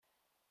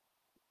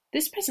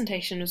This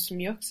presentation was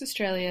from UX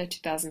Australia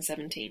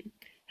 2017,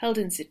 held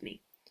in Sydney.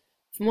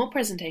 For more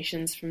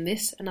presentations from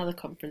this and other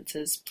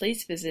conferences,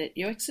 please visit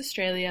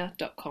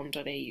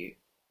uxaustralia.com.au. We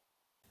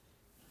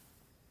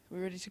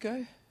ready to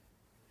go?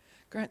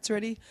 Grant's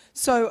ready.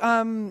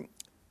 So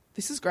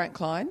this is Grant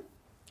Klein.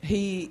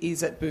 He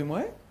is at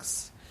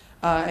Boomworks,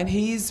 and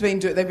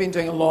they've been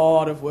doing a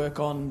lot of work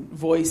on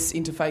voice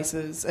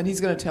interfaces, and he's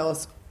going to tell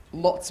us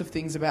lots of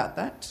things about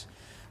that,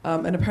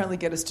 and apparently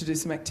get us to do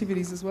some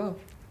activities as well.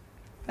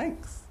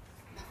 Thanks.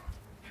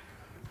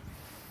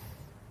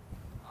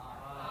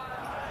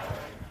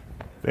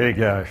 There you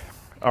go.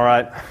 All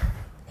right.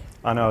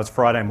 I know it's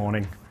Friday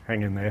morning.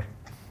 Hang in there.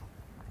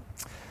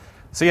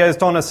 So yeah, as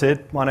Donna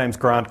said, my name's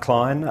Grant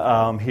Klein.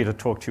 I'm here to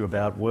talk to you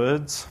about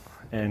words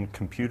and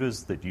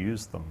computers that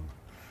use them.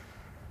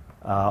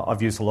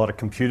 I've used a lot of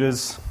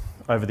computers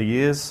over the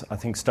years, I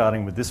think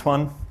starting with this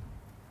one,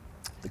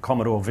 the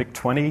Commodore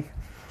VIC-20,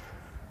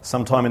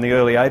 sometime in the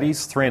early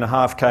 80s,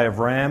 3.5K of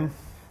RAM.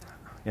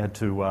 You had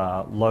to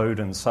load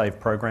and save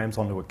programs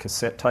onto a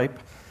cassette tape.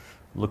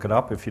 Look it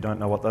up if you don't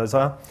know what those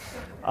are.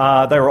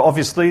 They were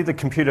obviously the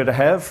computer to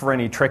have for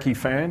any Trekkie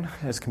fan,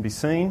 as can be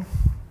seen.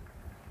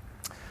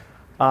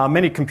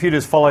 Many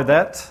computers followed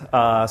that,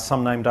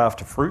 some named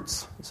after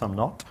fruits, some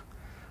not.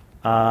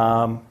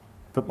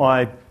 But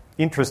my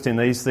interest in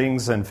these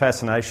things and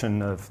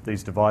fascination of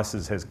these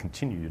devices has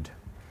continued.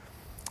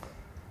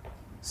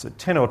 So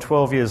 10 or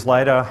 12 years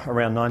later,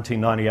 around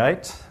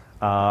 1998,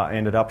 I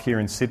ended up here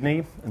in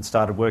Sydney and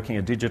started working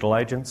at a digital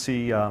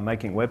agency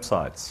making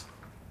websites.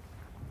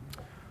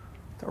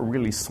 They were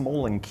really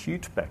small and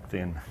cute back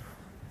then.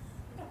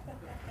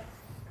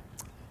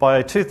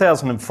 By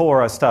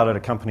 2004, I started a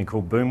company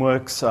called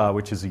Boomworks,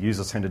 which is a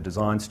user-centered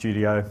design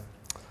studio.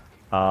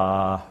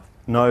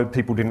 No,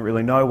 people didn't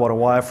really know what a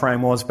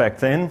wireframe was back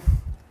then,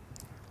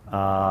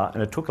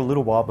 and it took a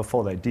little while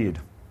before they did.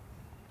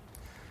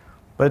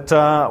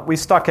 But we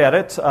stuck at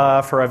it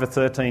for over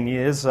 13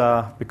 years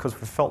because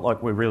we felt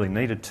like we really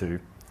needed to.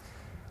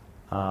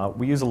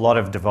 We use a lot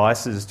of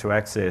devices to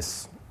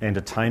access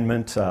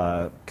entertainment,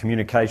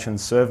 communication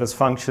service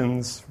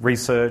functions,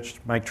 research,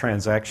 make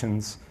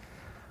transactions.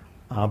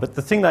 But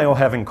the thing they all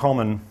have in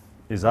common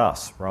is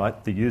us,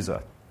 right, the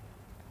user.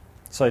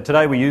 So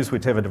today we use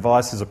whichever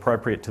device is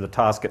appropriate to the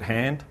task at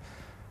hand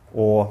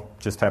or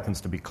just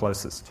happens to be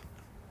closest.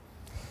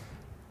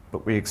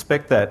 But we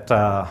expect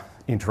that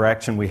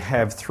interaction we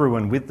have through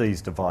and with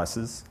these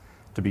devices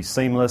to be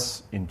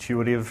seamless,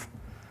 intuitive,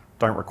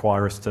 don't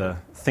require us to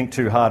think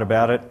too hard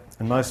about it,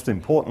 and most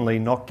importantly,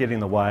 not get in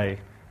the way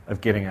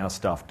of getting our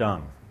stuff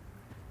done.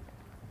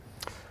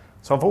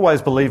 So I've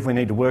always believed we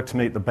need to work to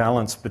meet the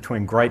balance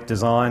between great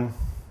design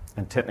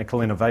and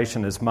technical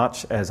innovation as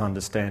much as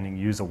understanding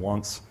user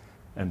wants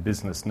and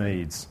business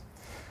needs,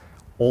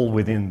 all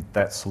within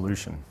that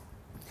solution.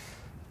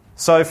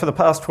 So for the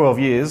past 12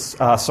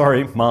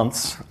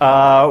 months,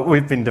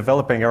 we've been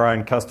developing our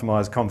own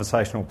customised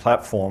conversational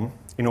platform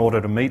in order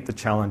to meet the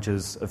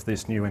challenges of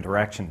this new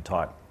interaction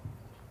type.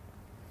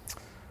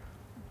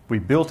 We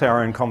built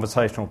our own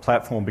conversational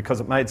platform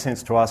because it made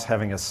sense to us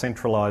having a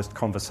centralised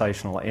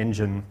conversational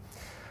engine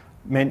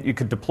meant you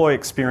could deploy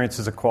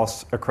experiences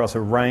across a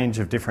range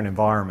of different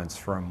environments,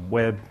 from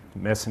web,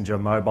 messenger,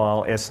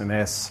 mobile,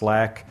 SMS,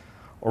 Slack,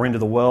 or into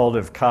the world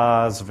of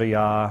cars,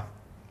 VR,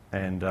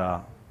 and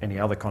any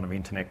other kind of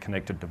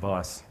internet-connected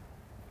device.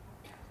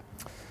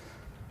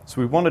 So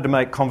we wanted to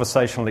make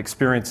conversational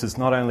experiences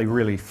not only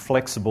really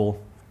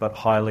flexible, but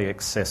highly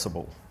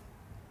accessible.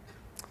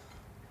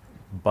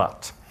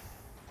 But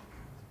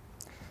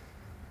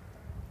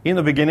in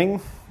the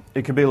beginning,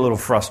 it could be a little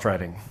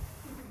frustrating.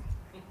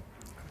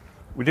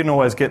 We didn't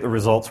always get the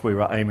results we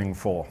were aiming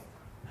for,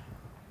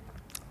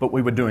 but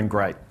we were doing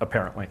great,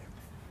 apparently.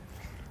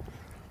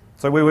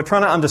 So we were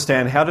trying to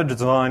understand how to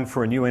design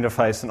for a new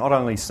interface that not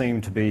only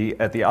seemed to be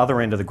at the other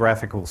end of the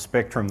graphical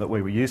spectrum that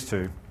we were used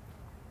to,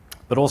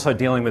 but also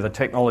dealing with a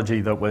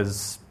technology that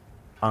was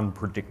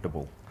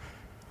unpredictable.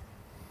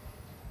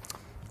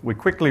 We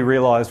quickly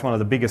realised one of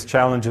the biggest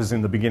challenges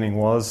in the beginning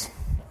was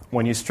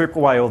when you strip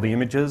away all the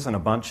images and a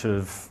bunch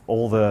of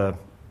all the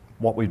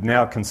what we'd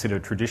now consider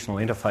traditional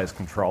interface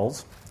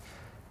controls,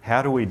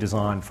 how do we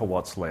design for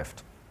what's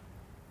left?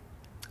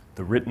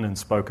 The written and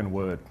spoken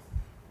word.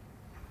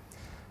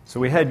 So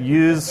we had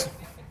years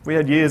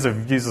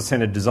of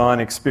user-centered design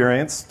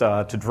experience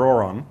to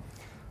draw on.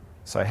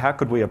 So how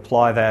could we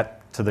apply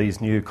that to these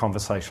new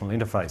conversational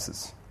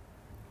interfaces?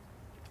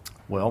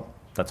 Well,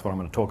 that's what I'm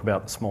going to talk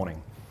about this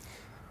morning,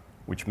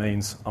 which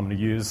means I'm going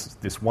to use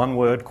this one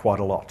word quite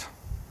a lot.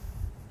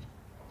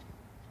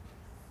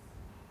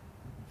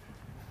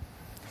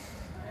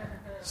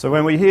 So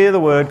when we hear the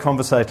word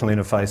conversational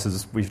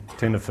interfaces, we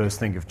tend to first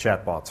think of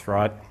chatbots,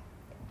 right?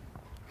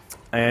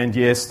 And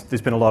yes,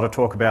 there's been a lot of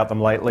talk about them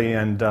lately,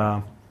 and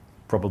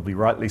probably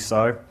rightly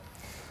so.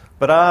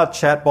 But are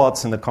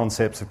chatbots and the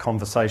concepts of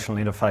conversational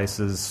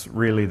interfaces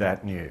really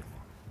that new?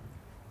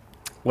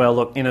 Well,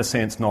 look, in a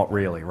sense, not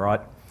really,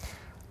 right?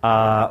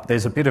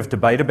 There's a bit of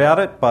debate about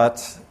it,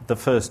 but the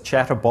first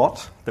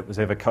chatterbot that was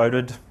ever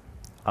coded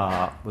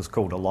was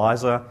called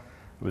ELIZA.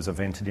 It was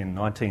invented in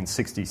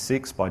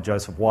 1966 by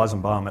Joseph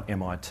Weizenbaum at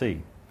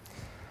MIT.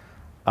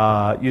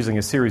 Using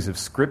a series of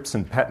scripts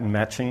and pattern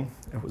matching,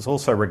 it was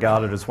also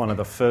regarded as one of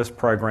the first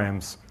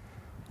programs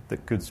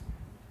that could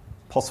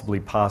possibly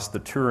pass the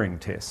Turing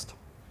test.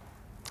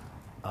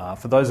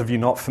 For those of you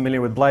not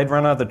familiar with Blade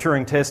Runner, the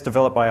Turing test,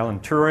 developed by Alan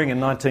Turing in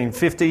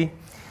 1950,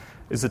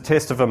 is a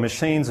test of a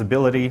machine's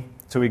ability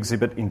to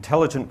exhibit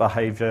intelligent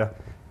behaviour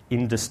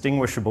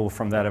indistinguishable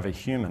from that of a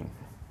human.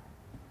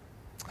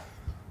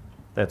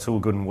 That's all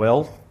good and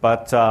well,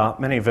 but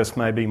many of us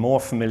may be more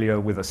familiar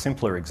with a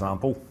simpler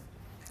example.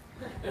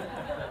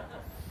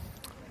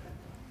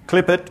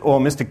 Clippit, or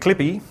Mr.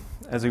 Clippy,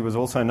 as he was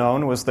also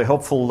known, was the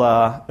helpful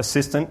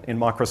assistant in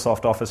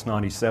Microsoft Office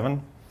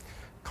 97.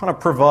 Kind of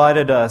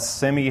provided a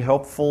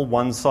semi-helpful,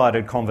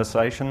 one-sided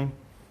conversation,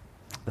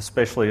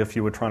 especially if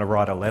you were trying to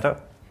write a letter,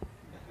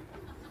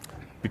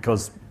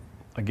 because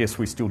I guess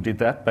we still did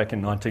that back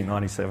in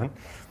 1997.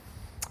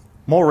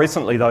 More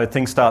recently, though,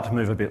 things start to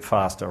move a bit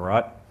faster,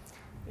 right?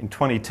 In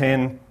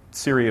 2010,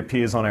 Siri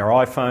appears on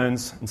our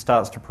iPhones and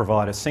starts to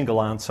provide a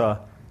single answer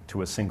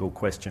to a single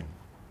question.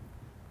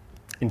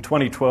 In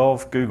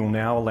 2012, Google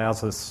now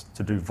allows us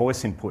to do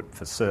voice input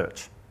for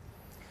search.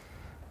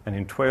 And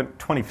in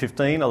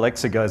 2015,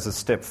 Alexa goes a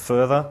step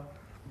further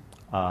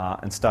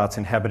and starts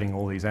inhabiting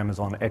all these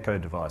Amazon Echo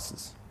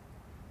devices.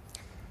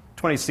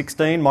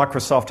 2016,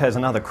 Microsoft has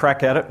another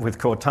crack at it with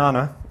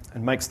Cortana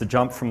and makes the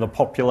jump from the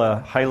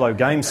popular Halo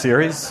game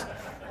series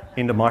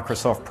into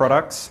Microsoft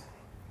products.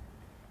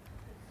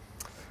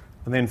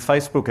 And then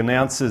Facebook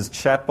announces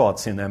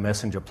chatbots in their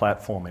Messenger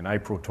platform in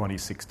April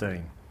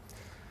 2016.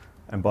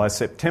 And by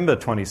September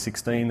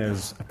 2016,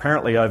 there's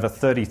apparently over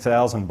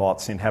 30,000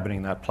 bots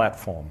inhabiting that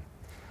platform.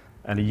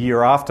 And a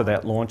year after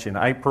that launch in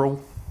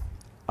April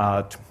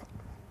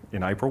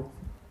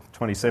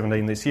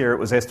 2017 this year, it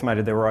was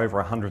estimated there were over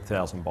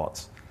 100,000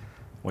 bots.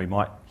 We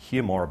might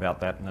hear more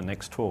about that in the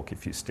next talk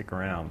if you stick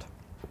around.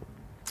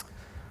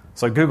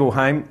 So Google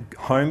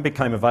Home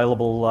became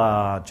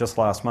available just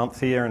last month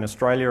here in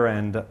Australia,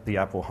 and the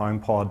Apple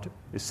HomePod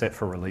is set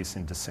for release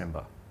in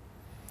December.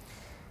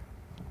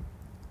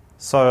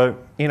 So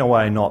in a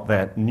way, not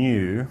that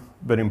new,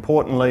 but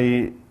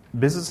importantly,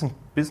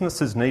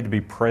 businesses need to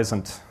be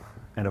present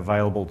and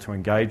available to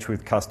engage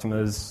with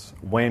customers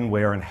when,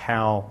 where and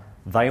how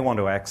they want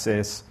to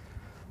access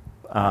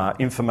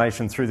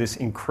information through this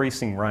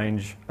increasing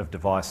range of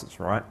devices,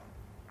 right?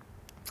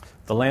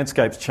 The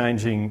landscape's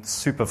changing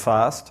super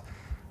fast,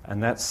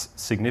 and that's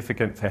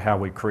significant for how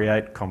we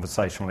create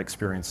conversational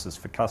experiences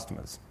for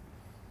customers.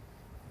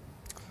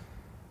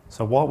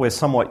 So while we're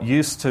somewhat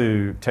used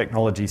to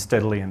technology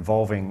steadily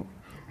involving,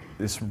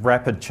 this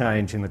rapid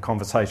change in the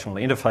conversational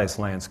interface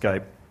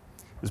landscape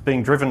is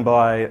being driven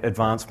by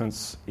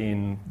advancements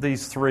in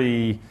these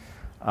three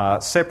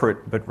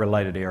separate but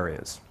related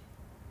areas.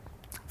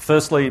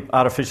 Firstly,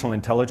 artificial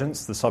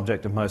intelligence, the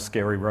subject of most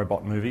scary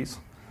robot movies.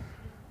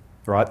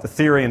 Right, the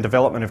theory and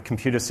development of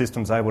computer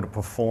systems able to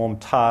perform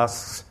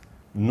tasks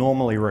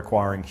normally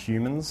requiring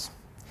humans,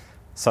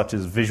 such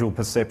as visual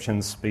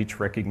perception, speech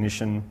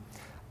recognition,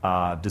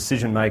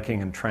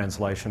 decision-making and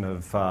translation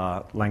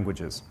of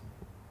languages,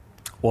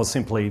 or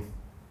simply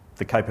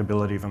the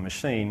capability of a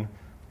machine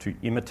to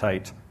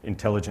imitate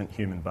intelligent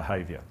human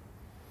behaviour.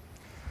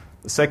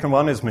 The second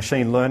one is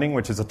machine learning,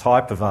 which is a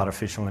type of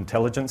artificial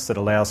intelligence that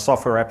allows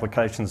software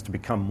applications to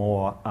become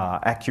more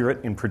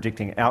accurate in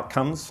predicting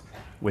outcomes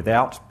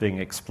without being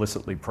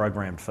explicitly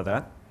programmed for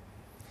that.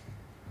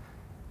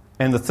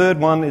 And the third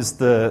one is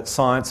the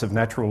science of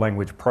natural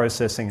language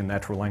processing and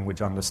natural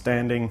language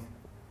understanding,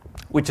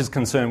 which is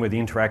concerned with the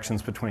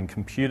interactions between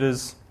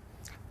computers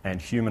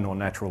and human or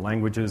natural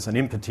languages, and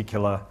in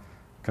particular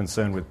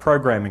concerned with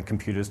programming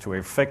computers to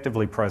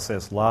effectively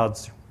process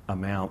large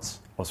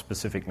amounts of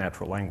specific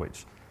natural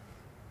language.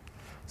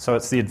 So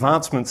it's the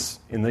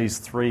advancements in these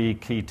three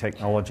key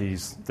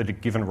technologies that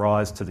have given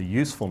rise to the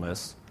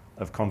usefulness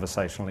of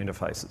conversational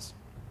interfaces.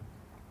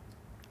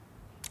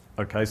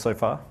 Okay so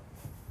far?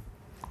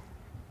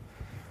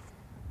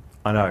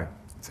 I know,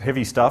 it's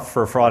heavy stuff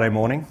for a Friday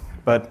morning,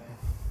 but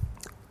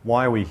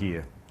why are we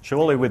here?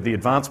 Surely with the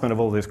advancement of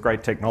all this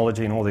great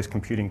technology and all this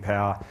computing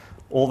power,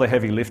 all the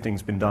heavy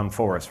lifting's been done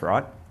for us,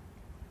 right?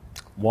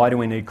 Why do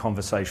we need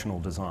conversational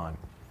design?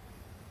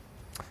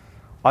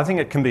 I think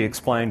it can be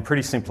explained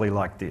pretty simply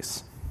like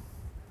this.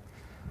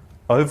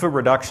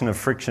 Over-reduction of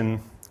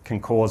friction can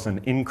cause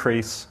an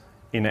increase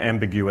in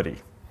ambiguity.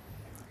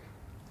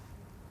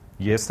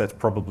 Yes, that's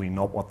probably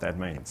not what that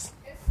means.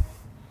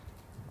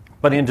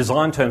 But in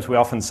design terms, we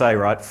often say,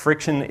 right,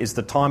 friction is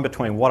the time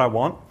between what I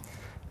want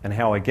and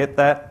how I get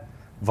that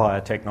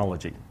via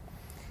technology.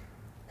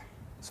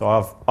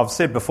 So I've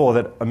said before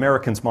that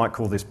Americans might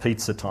call this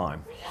pizza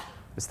time,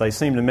 as they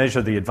seem to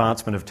measure the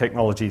advancement of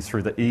technology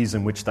through the ease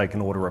in which they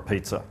can order a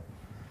pizza.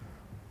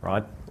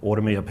 Right?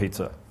 Order me a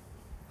pizza.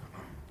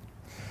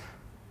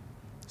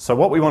 So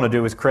what we want to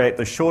do is create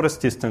the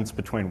shortest distance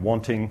between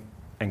wanting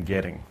and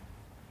getting.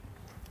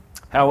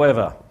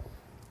 However,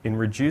 In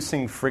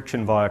reducing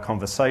friction via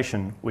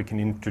conversation, we can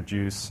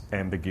introduce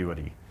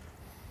ambiguity.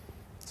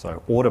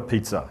 So, order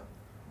pizza.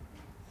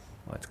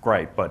 That's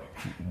great, but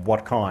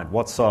what kind?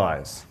 What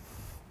size?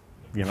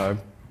 You know,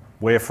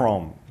 where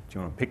from? Do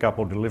you want to pick up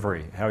or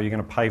delivery? How are you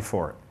going to pay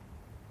for it?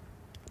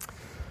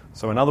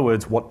 So, in other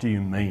words, what do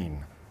you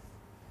mean?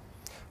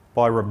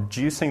 By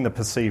reducing the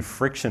perceived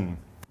friction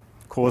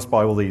caused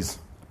by all these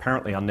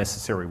apparently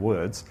unnecessary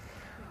words,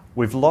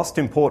 we've lost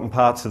important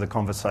parts of the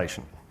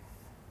conversation.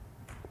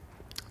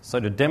 So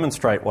to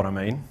demonstrate what I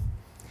mean,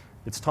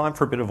 it's time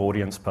for a bit of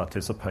audience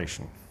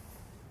participation.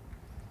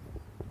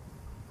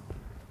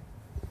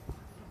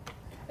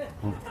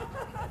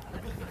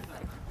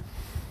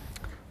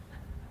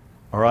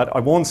 All right, I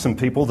warned some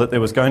people that there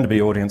was going to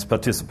be audience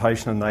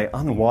participation and they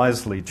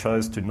unwisely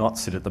chose to not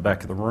sit at the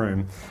back of the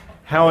room.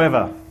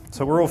 However,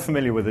 so we're all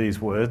familiar with these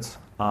words,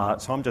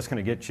 so I'm just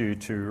going to get you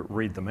to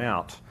read them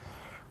out.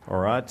 All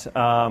right.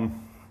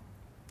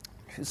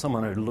 Here's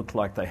someone who looked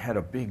like they had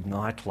a big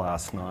night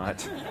last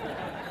night. Here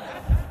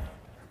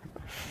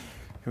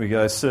we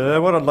go,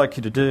 sir. What I'd like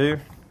you to do...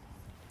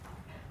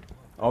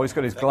 Oh, he's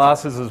got his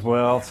glasses as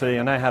well. See,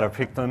 I know how to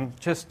pick them.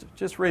 Just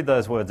read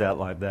those words out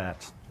like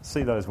that.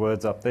 See those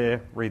words up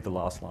there? Read the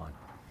last line.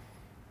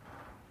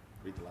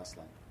 Read the last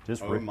line.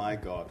 Just oh my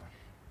God.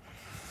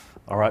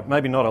 All right,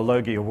 maybe not a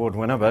Logie Award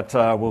winner, but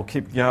we'll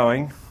keep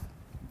going.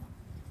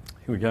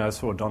 Here we go. I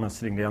saw Donna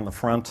sitting down the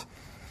front.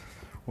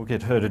 We'll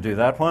get her to do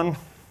that one.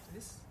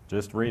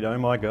 Just read, oh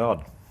my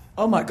God.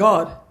 Oh my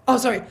God. Oh,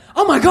 sorry.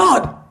 Oh my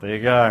God. There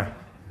you go.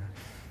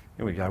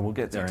 Here we go. We'll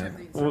get there.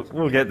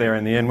 We'll get there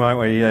in the end, won't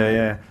we?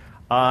 Yeah.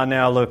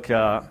 Now look,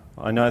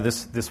 I know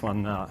this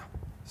one,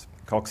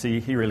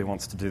 Coxie, he really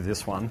wants to do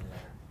this one.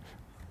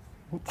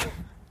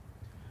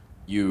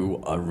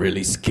 You are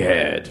really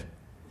scared.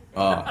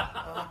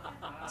 Oh,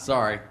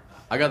 sorry.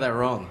 I got that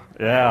wrong.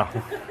 Yeah.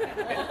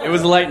 It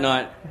was a late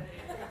night.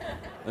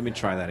 Let me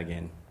try that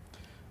again.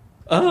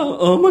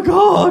 Oh my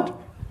God.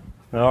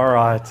 All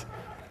right.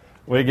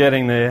 We're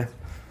getting there.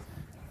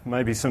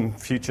 Maybe some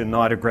future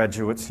NIDA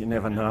graduates, you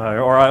never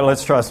know. All right,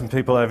 let's try some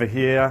people over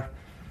here.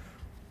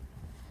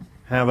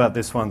 How about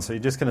this one? So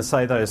you're just going to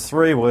say those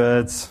 3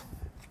 words.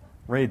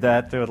 Read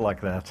that, do it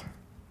like that.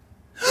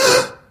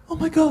 Oh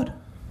my God.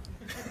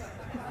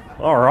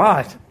 All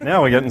right,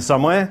 now we're getting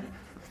somewhere.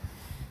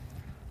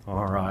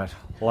 All right,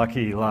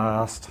 lucky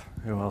last.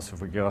 Who else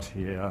have we got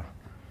here?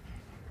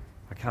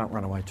 I can't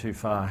run away too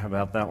far. How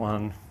about that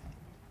one?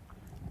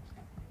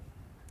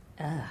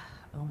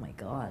 Oh my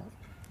God.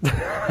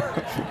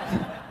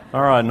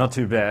 All right, not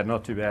too bad.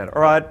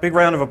 All right, big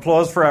round of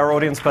applause for our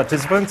audience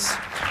participants.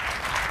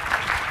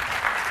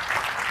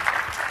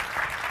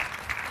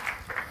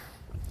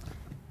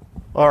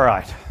 All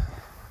right,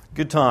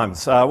 good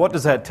times. What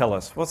does that tell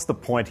us? What's the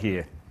point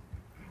here?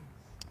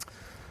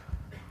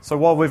 So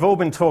while we've all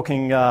been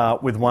talking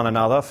with one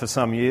another for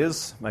some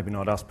years, maybe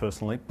not us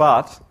personally,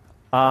 but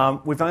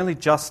we've only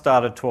just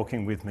started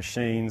talking with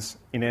machines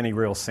in any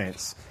real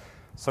sense.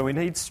 So we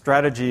need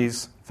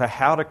strategies for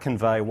how to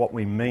convey what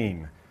we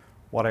mean,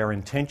 what our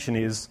intention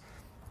is,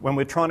 when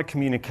we're trying to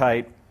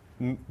communicate,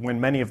 when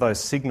many of those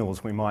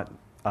signals we might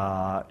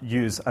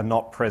use are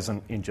not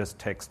present in just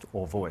text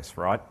or voice,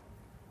 right?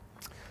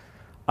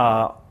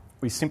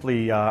 We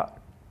simply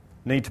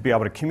need to be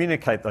able to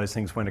communicate those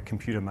things when a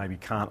computer maybe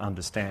can't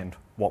understand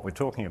what we're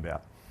talking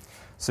about.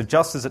 So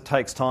just as it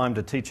takes time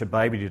to teach a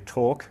baby to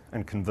talk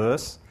and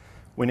converse,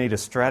 we need a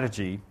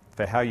strategy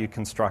for how you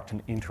construct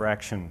an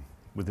interaction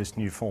with this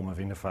new form of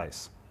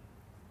interface.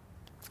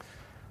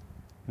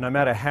 No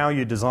matter how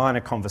you design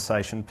a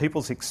conversation,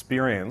 people's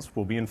experience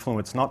will be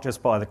influenced not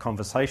just by the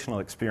conversational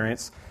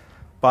experience,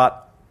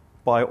 but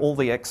by all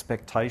the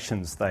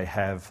expectations they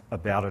have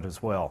about it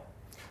as well.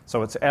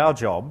 So it's our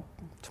job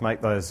to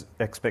make those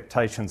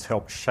expectations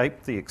help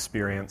shape the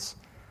experience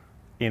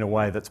in a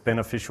way that's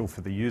beneficial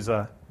for the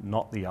user,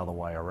 not the other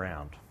way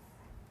around.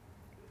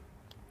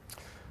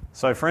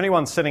 So for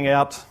anyone setting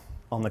out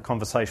on the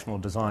conversational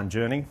design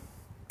journey,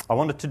 I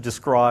wanted to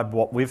describe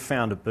what we've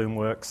found at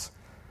Boomworks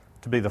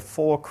to be the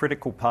 4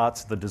 critical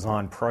parts of the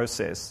design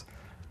process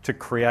to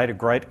create a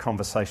great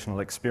conversational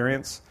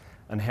experience,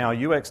 and how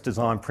UX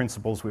design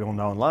principles we all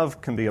know and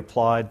love can be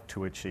applied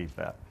to achieve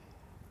that.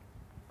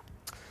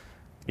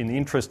 In the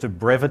interest of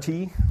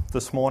brevity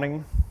this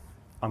morning,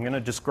 I'm going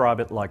to describe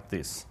it like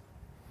this.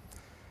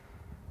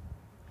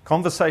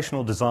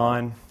 Conversational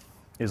design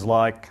is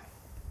like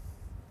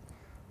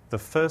the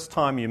first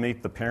time you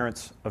meet the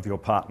parents of your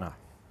partner.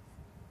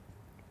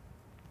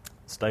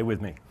 Stay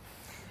with me.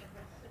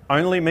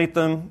 Only meet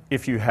them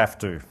if you have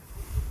to.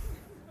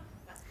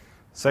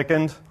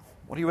 Second,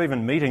 what are you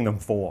even meeting them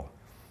for?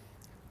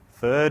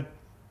 Third,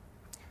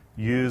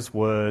 use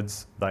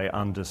words they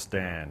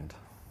understand.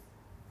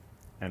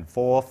 And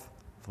fourth,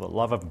 for the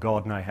love of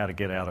God, know how to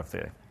get out of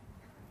there.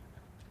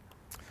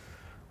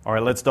 All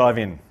right, let's dive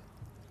in.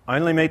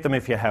 Only meet them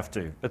if you have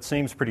to. It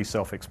seems pretty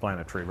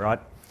self-explanatory, right?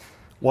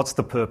 What's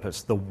the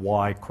purpose? The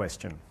why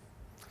question.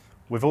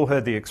 We've all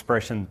heard the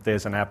expression,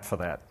 there's an app for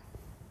that.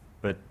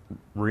 But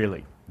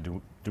really,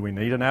 do we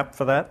need an app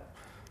for that?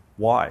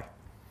 Why?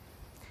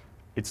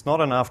 It's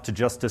not enough to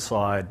just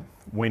decide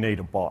we need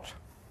a bot.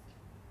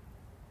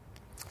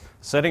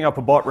 Setting up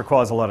a bot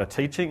requires a lot of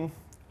teaching,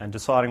 and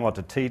deciding what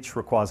to teach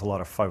requires a lot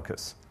of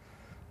focus.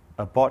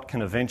 A bot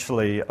can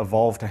eventually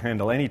evolve to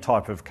handle any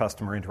type of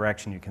customer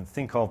interaction you can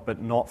think of,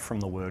 but not from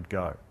the word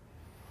go.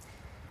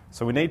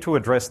 So we need to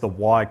address the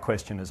why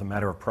question as a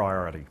matter of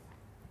priority.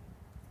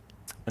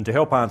 And to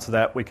help answer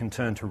that, we can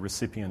turn to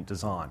recipient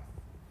design.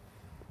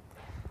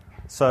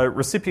 So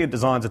recipient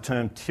design is a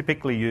term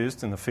typically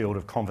used in the field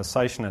of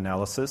conversation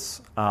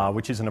analysis,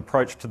 which is an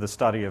approach to the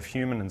study of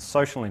human and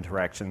social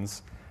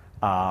interactions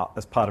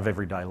as part of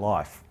everyday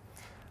life.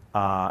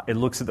 It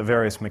looks at the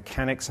various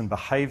mechanics and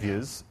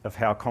behaviours of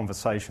how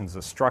conversations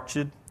are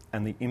structured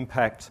and the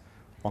impact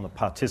on the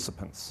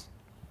participants.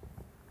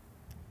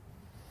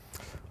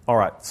 All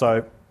right,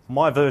 so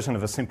my version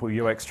of a simple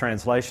UX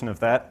translation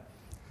of that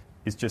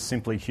is just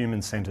simply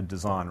human-centred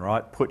design,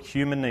 right? Put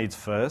human needs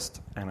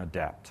first and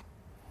adapt.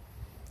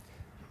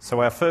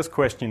 So our first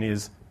question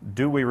is,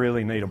 do we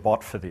really need a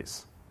bot for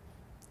this?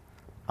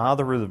 Are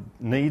the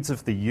needs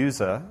of the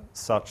user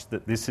such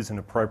that this is an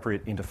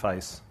appropriate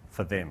interface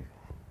for them?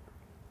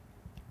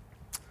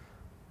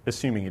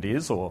 Assuming it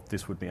is, or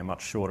this would be a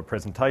much shorter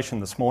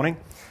presentation this morning,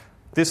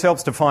 this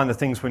helps define the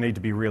things we need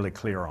to be really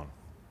clear on.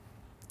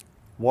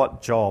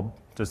 What job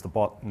does the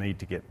bot need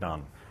to get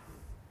done?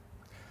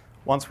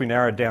 Once we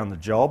narrow down the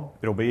job,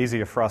 it'll be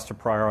easier for us to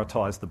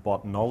prioritise the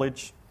bot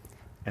knowledge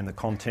and the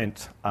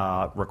content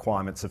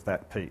requirements of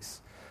that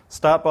piece.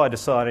 Start by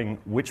deciding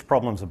which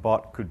problems a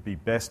bot could be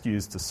best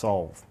used to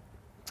solve,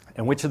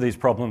 and which of these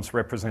problems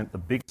represent the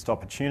biggest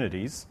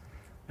opportunities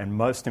and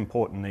most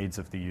important needs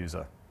of the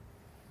user.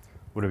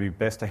 Would it be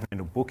best to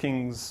handle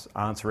bookings,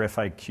 answer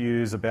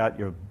FAQs about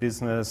your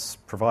business,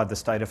 provide the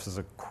status as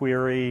a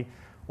query,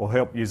 or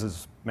help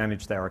users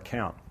manage their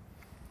account?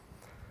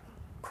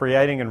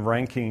 Creating and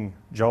ranking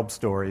job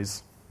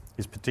stories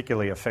is a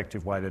particularly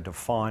effective way to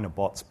define a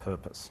bot's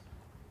purpose.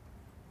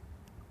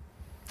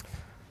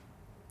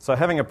 So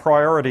having a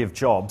priority of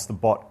jobs the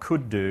bot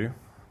could do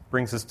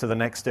brings us to the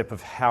next step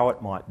of how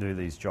it might do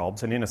these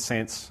jobs, and in a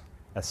sense,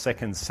 a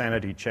second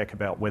sanity check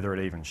about whether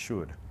it even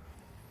should.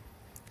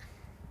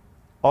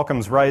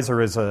 Occam's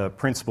razor is a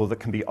principle that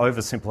can be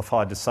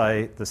oversimplified to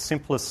say the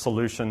simplest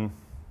solution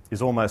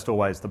is almost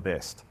always the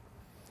best.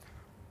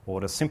 Or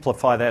to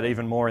simplify that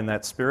even more in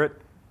that spirit,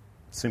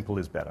 simple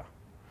is better.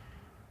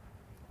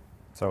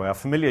 So our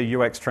familiar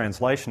UX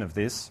translation of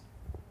this,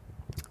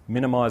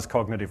 minimise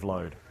cognitive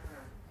load.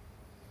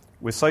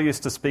 We're so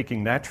used to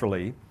speaking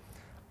naturally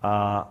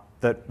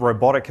that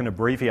robotic and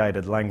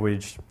abbreviated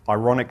language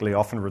ironically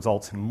often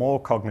results in more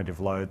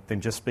cognitive load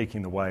than just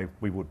speaking the way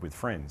we would with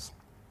friends.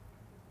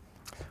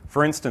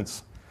 For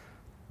instance,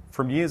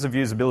 from years of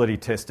usability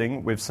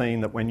testing, we've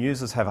seen that when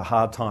users have a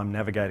hard time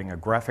navigating a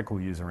graphical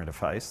user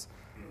interface,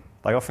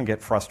 they often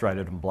get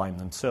frustrated and blame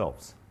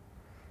themselves.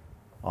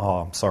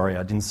 Oh, I'm sorry,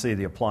 I didn't see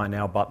the Apply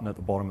Now button at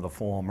the bottom of the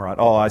form, right?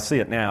 Oh, I see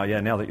it now. Yeah,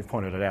 now that you've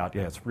pointed it out.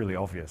 Yeah, it's really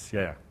obvious.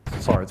 Yeah,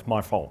 sorry, it's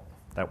my fault.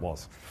 That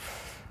was.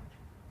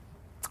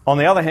 On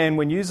the other hand,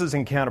 when users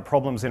encounter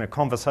problems in a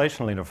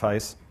conversational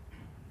interface,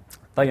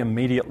 they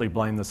immediately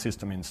blame the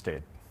system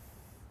instead.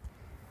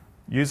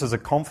 Users are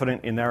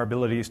confident in their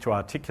abilities to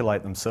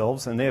articulate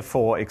themselves and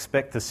therefore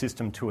expect the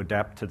system to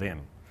adapt to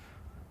them,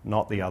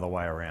 not the other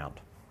way around.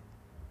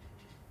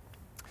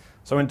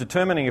 So in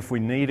determining if we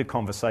need a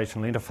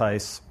conversational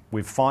interface,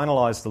 we've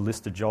finalised the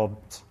list of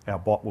jobs our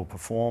bot will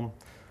perform.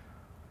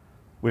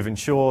 We've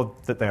ensured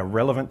that they are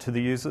relevant to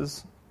the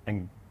users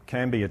and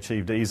can be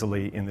achieved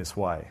easily in this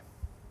way.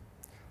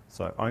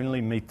 So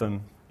only meet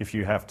them if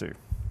you have to.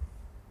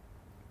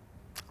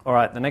 All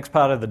right, the next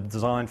part of the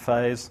design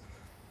phase.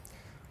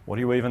 What are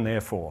you even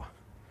there for?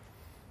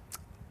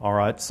 All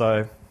right,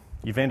 so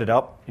you've ended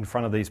up in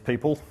front of these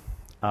people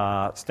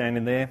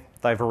standing there.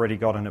 They've already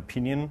got an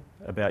opinion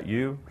about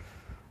you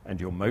and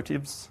your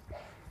motives.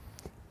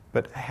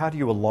 But how do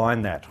you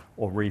align that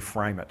or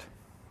reframe it?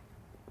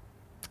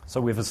 So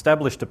we've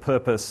established a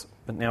purpose,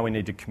 but now we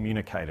need to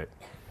communicate it.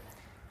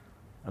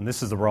 And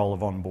this is the role of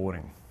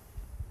onboarding.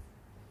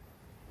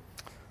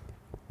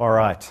 All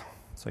right.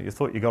 So you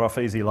thought you got off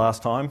easy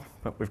last time,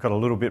 but we've got a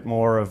little bit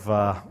more of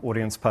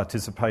audience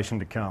participation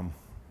to come.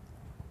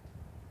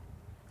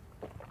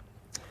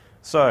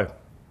 So,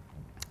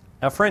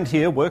 our friend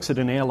here works at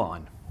an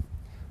airline,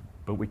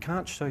 but we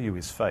can't show you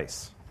his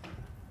face.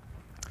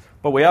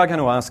 But we are going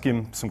to ask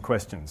him some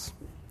questions.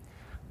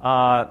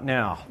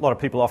 Now, a lot of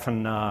people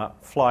often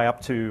fly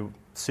up to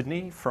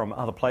Sydney from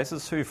other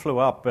places. Who flew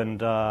up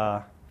and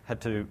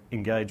had to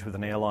engage with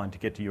an airline to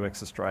get to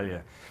UX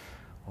Australia?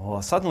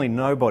 Oh, suddenly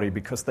nobody,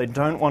 because they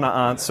don't want to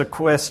answer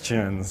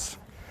questions.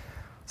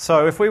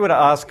 So if we were to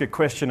ask a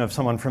question of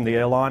someone from the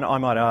airline, I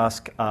might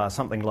ask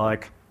something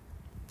like,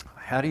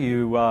 how do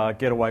you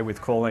get away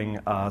with calling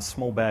a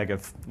small bag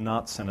of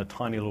nuts and a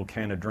tiny little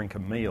can of drink a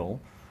meal?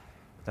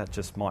 That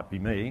just might be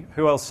me.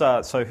 Who else?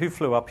 So who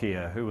flew up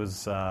here? Who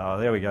was...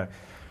 there we go.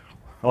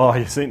 Oh,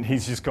 he's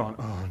just gone,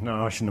 oh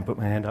no, I shouldn't have put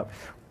my hand up.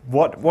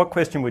 What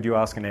question would you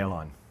ask an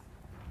airline?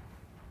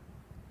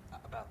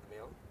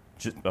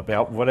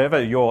 about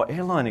whatever your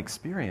airline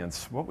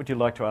experience. What would you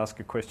like to ask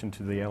a question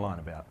to the airline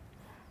about?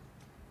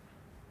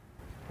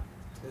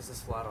 Is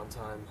this flight on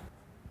time?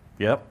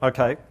 Yep,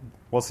 okay.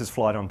 Was this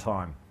flight on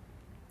time?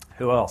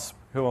 Who else?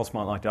 Who else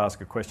might like to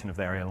ask a question of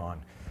their airline?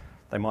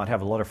 They might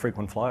have a lot of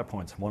frequent flyer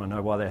points and want to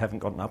know why they haven't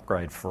got an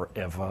upgrade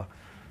forever.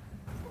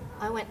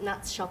 I went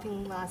nuts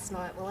shopping last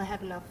night. Will I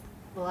have enough?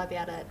 Will I be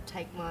able to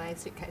take my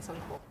suitcase on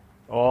board?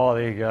 Oh,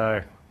 there you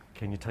go.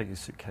 Can you take your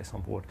suitcase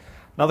on board?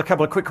 Another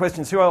couple of quick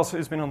questions. Who else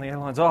who's been on the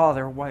airlines? Oh,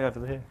 they're way over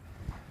there.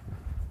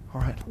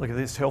 All right, look at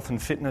this, health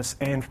and fitness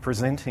and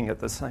presenting at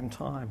the same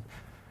time.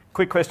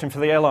 Quick question for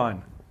the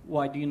airline.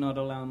 Why do you not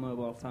allow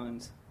mobile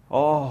phones?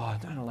 Oh, I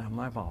don't allow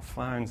mobile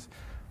phones.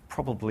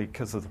 Probably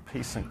because of the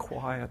peace and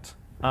quiet.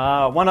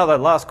 One other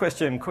last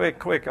question,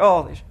 quick.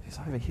 Oh, he's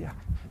over here.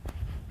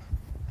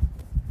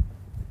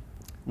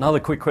 Another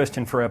quick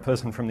question for our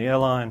person from the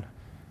airline.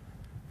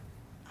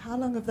 How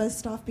long have those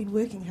staff been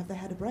working? Have they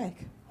had a break?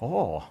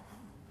 Oh,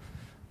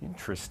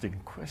 interesting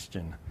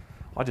question.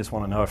 I just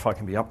want to know if I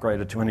can be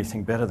upgraded to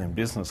anything better than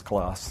business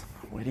class.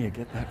 Where do you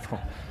get that from?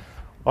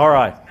 All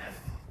right.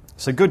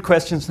 So good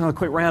questions. Another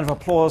quick round of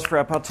applause for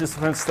our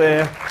participants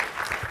there.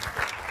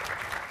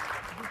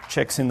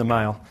 Checks in the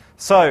mail.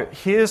 So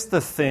here's the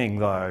thing,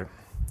 though.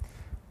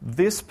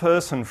 This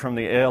person from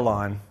the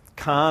airline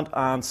can't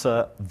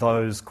answer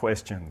those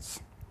questions.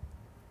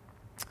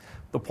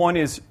 The point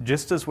is,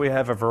 just as we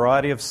have a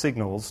variety of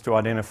signals to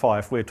identify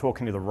if we're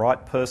talking to the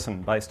right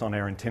person based on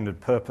our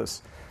intended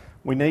purpose,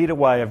 we need a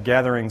way of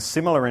gathering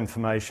similar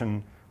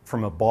information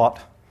from a bot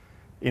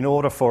in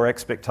order for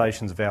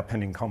expectations of our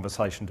pending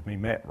conversation to be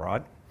met,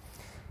 right?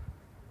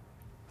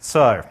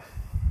 So,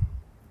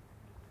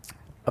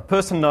 a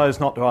person knows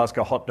not to ask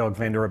a hot dog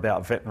vendor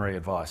about veterinary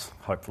advice,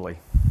 hopefully.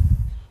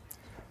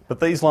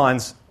 But these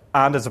lines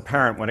aren't as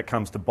apparent when it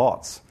comes to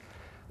bots.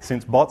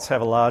 Since bots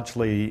have a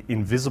largely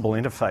invisible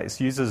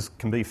interface, users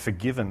can be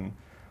forgiven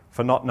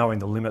for not knowing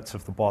the limits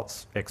of the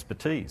bot's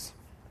expertise.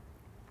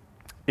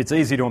 It's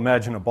easy to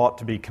imagine a bot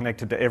to be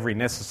connected to every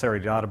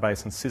necessary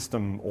database and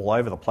system all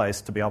over the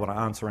place to be able to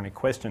answer any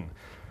question,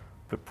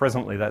 but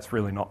presently that's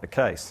really not the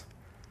case.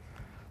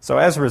 So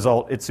as a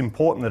result, it's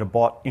important that a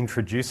bot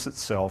introduce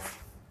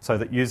itself so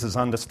that users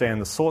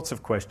understand the sorts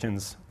of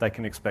questions they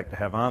can expect to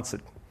have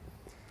answered.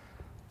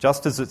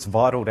 Just as it's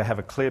vital to have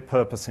a clear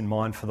purpose in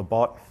mind for the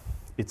bot,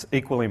 it's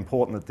equally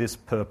important that this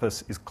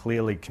purpose is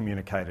clearly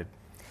communicated.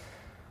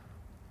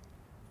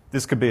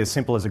 This could be as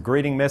simple as a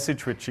greeting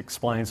message which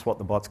explains what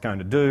the bot's going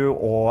to do,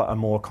 or a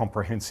more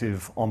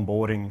comprehensive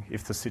onboarding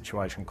if the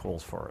situation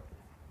calls for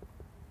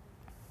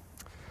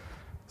it.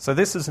 So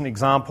this is an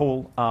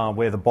example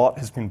where the bot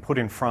has been put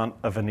in front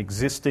of an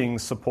existing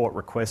support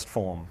request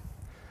form.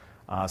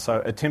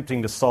 So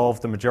attempting to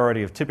solve the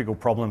majority of typical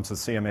problems a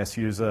CMS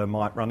user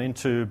might run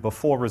into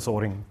before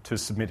resorting to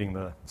submitting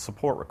the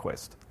support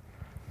request.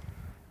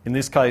 In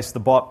this case, the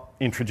bot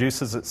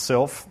introduces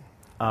itself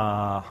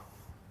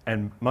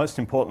and most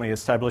importantly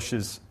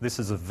establishes this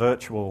is a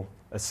virtual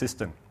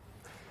assistant.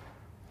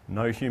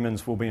 No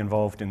humans will be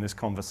involved in this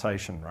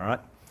conversation, right?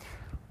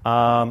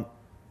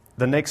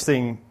 The next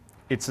thing,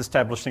 it's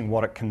establishing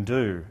what it can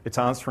do. It's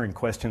answering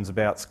questions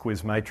about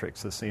Squiz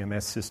Matrix, the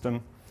CMS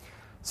system.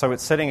 So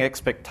it's setting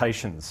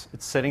expectations.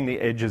 It's setting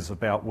the edges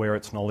about where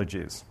its knowledge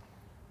is.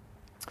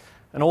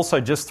 And also,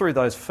 just through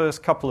those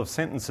first couple of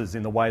sentences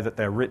in the way that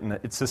they're written,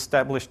 it's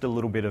established a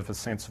little bit of a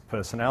sense of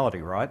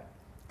personality, right?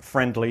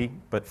 Friendly,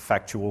 but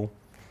factual.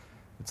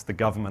 It's the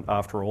government,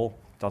 after all.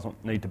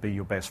 Doesn't need to be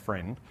your best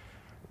friend.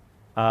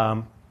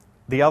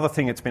 The other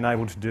thing it's been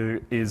able to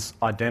do is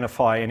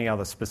identify any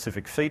other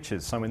specific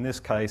features. So in this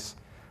case,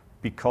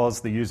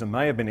 because the user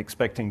may have been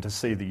expecting to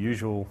see the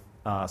usual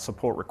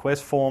support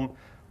request form,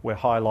 we're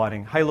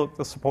highlighting, hey look,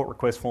 the support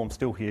request form's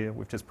still here.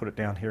 We've just put it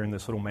down here in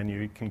this little menu.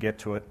 You can get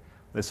to it.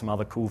 There's some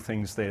other cool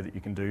things there that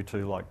you can do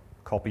too, like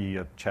copy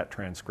a chat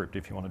transcript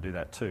if you want to do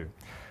that too.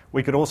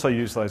 We could also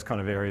use those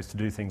kind of areas to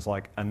do things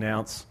like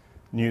announce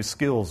new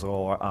skills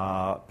or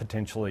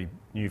potentially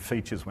new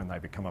features when they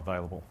become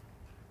available.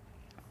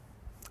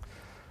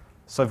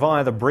 So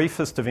via the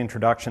briefest of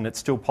introduction, it's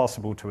still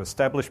possible to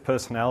establish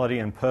personality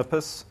and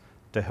purpose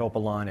to help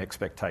align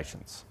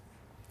expectations.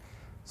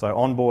 So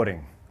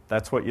onboarding,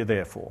 that's what you're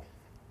there for.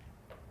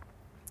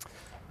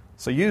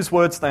 So use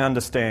words they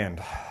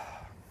understand.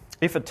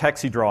 If a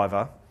taxi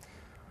driver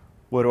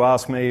were to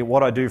ask me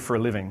what I do for a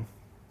living,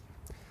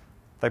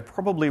 they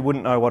probably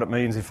wouldn't know what it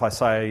means if I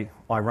say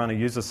I run a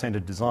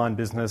user-centered design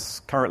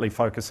business currently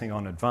focusing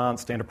on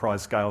advanced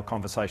enterprise-scale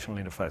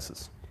conversational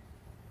interfaces.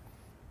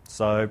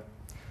 So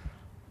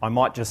I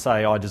might just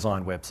say I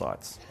design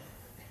websites.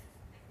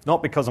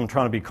 Not because I'm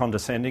trying to be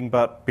condescending,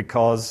 but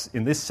because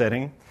in this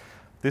setting,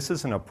 this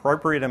is an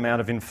appropriate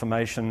amount of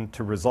information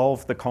to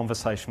resolve the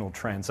conversational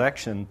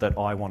transaction that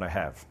I want to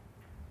have.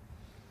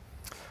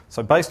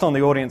 So based on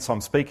the audience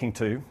I'm speaking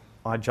to,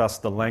 I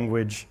adjust the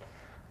language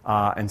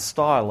and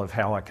style of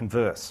how I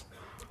converse.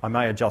 I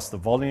may adjust the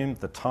volume,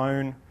 the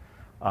tone,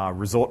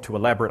 resort to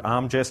elaborate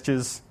arm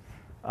gestures,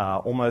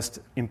 almost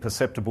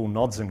imperceptible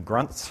nods and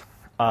grunts,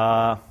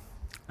 and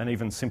and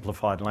even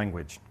simplified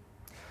language.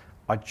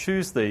 I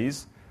choose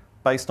these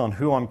based on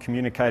who I'm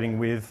communicating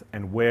with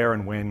and where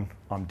and when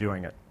I'm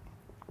doing it.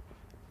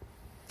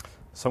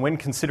 So when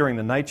considering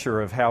the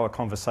nature of how a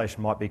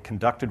conversation might be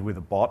conducted with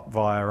a bot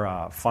via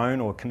a phone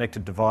or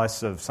connected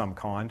device of some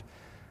kind,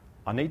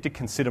 I need to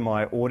consider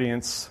my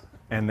audience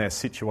and their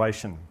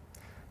situation,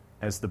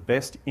 as the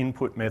best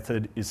input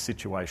method is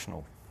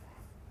situational.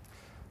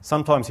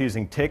 Sometimes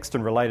using text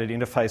and related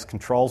interface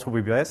controls will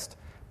be best,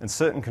 and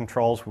certain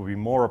controls will be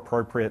more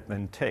appropriate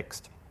than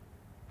text.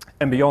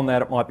 And beyond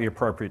that, it might be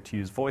appropriate to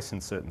use voice in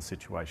certain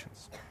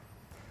situations.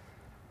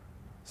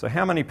 So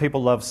how many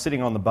people love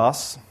sitting on the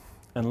bus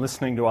and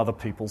listening to other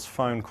people's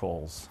phone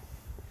calls?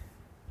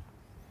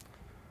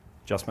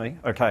 Just me?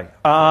 Okay.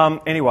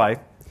 Anyway,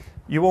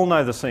 you all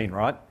know the scene,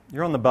 right?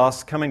 You're on the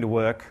bus coming to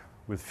work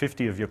with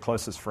 50 of your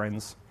closest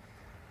friends,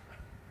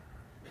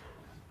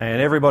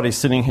 and everybody's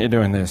sitting here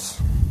doing this,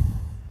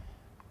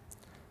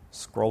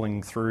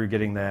 scrolling through,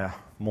 getting their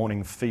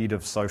morning feed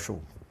of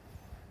social,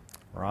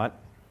 right?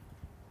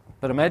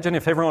 But imagine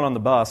if everyone on the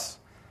bus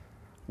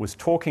was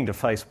talking to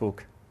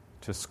Facebook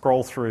to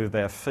scroll through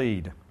their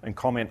feed and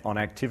comment on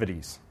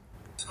activities.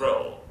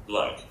 Scroll,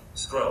 like,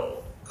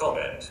 scroll,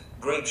 comment,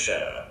 great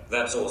share,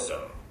 that's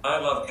awesome. I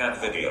love cat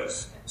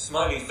videos,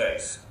 smiley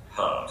face,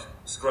 heart,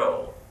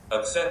 scroll,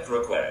 accept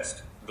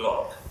request,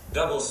 block,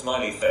 double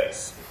smiley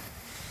face.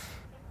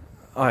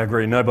 I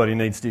agree, nobody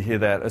needs to hear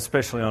that,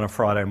 especially on a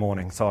Friday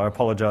morning, so I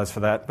apologise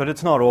for that, but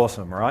it's not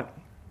awesome, right?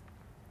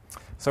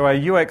 So our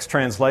UX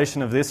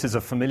translation of this is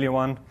a familiar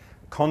one.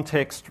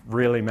 Context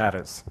really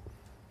matters,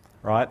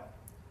 right?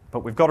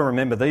 But we've got to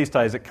remember these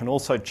days it can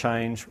also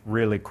change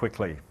really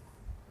quickly.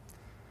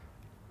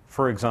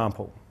 For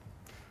example,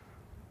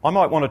 I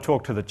might want to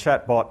talk to the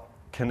chatbot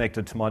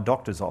connected to my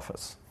doctor's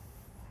office.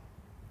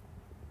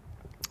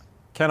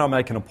 Can I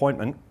make an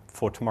appointment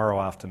for tomorrow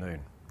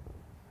afternoon?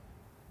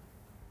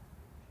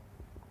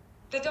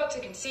 The doctor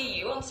can see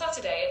you on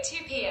Saturday at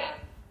 2 p.m.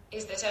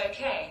 Is that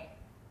okay?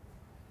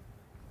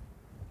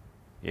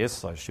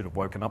 Yes, I should have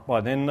woken up by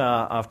then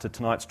after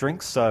tonight's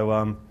drinks,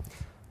 so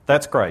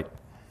that's great.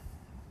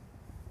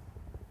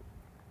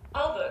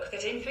 I'll book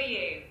that in for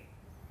you.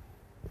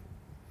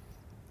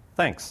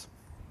 Thanks.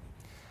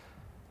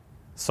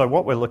 So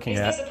what we're looking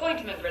at... Is this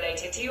appointment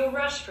related to your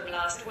rash from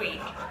last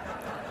week?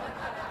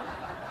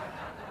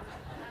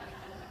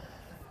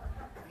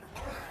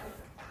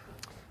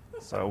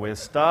 So we're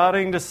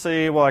starting to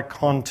see why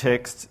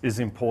context is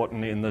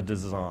important in the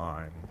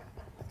design.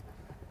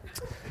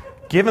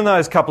 Given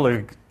those couple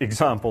of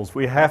examples,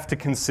 we have to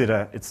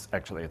consider, it's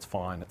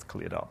fine, it's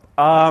cleared up.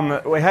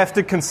 We have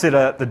to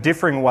consider the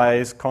differing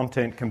ways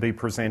content can be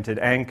presented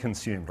and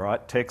consumed,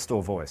 right? Text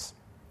or voice.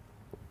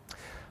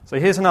 So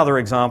here's another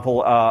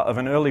example of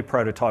an early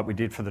prototype we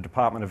did for the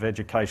Department of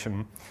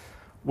Education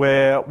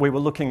where we were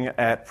looking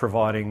at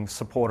providing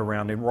support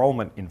around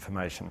enrolment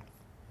information.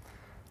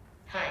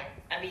 Hi,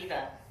 I'm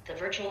Eva, the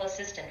virtual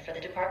assistant for the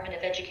Department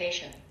of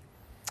Education.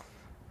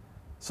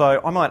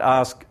 So I might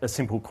ask a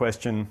simple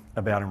question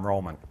about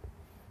enrolment.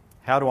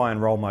 How do I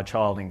enrol my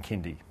child in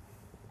kindy?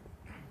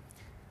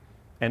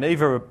 And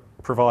Eva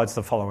provides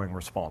the following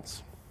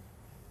response.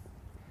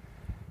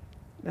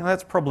 Now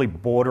that's probably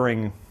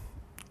bordering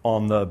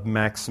on the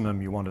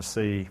maximum you want to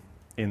see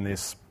in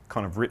this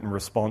kind of written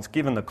response,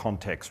 given the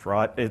context,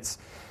 right?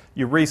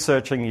 You're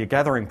researching, you're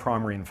gathering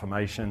primary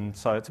information,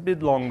 so it's a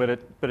bit long,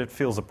 but it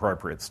feels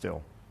appropriate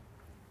still.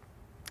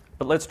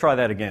 But let's try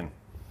that again.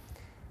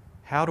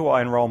 How do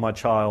I enrol my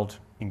child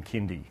in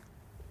kindy?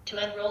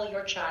 To enroll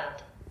your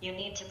child, you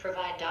need to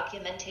provide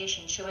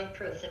documentation showing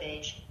proof of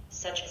age,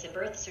 such as a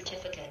birth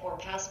certificate or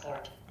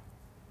passport.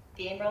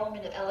 The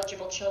enrollment of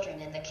eligible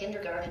children in the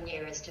kindergarten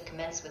year is to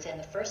commence within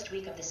the first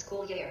week of the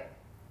school year.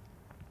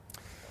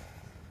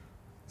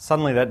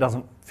 Suddenly that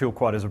doesn't feel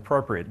quite as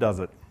appropriate, does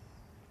it?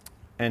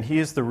 And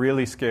here's the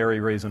really scary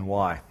reason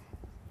why.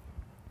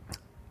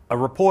 A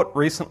report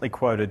recently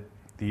quoted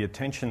the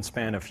attention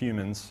span of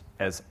humans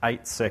as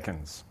 8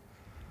 seconds,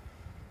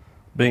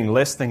 being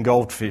less than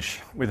goldfish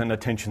with an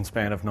attention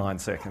span of 9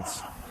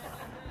 seconds.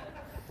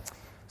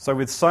 So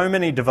with so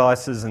many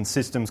devices and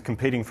systems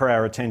competing for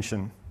our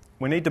attention,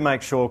 we need to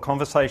make sure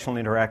conversational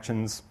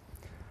interactions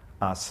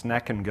are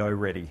snack and go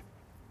ready.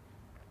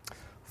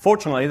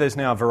 Fortunately, there's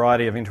now a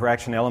variety of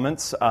interaction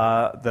elements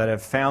that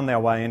have found their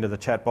way into the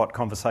chatbot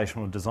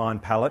conversational design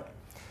palette.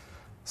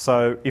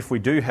 So if we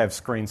do have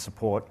screen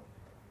support,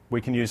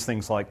 we can use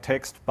things like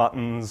text,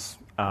 buttons,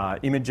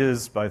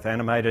 images, both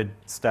animated,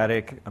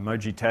 static,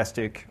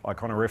 emoji-tastic,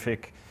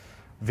 iconorific,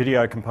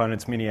 video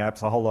components, mini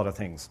apps, a whole lot of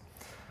things.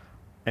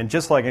 And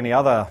just like any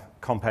other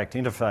compact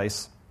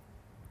interface,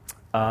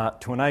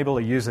 to enable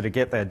a user to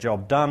get their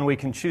job done, we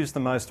can choose the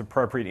most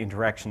appropriate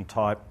interaction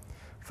type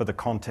for the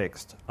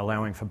context,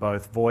 allowing for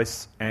both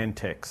voice and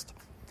text.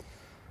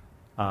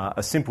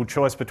 A simple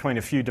choice between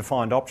a few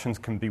defined options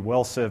can be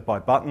well served by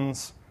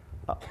buttons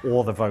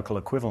or the vocal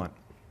equivalent.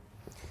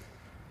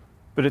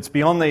 But it's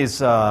beyond these,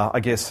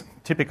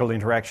 typical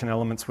interaction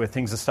elements where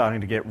things are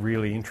starting to get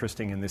really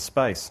interesting in this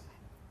space.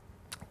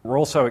 We're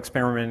also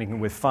experimenting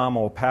with far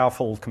more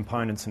powerful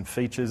components and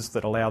features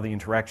that allow the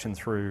interaction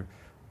through,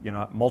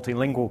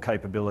 multilingual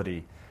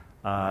capability,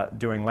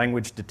 doing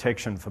language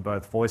detection for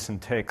both voice and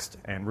text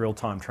and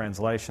real-time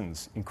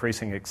translations,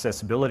 increasing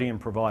accessibility and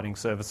providing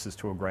services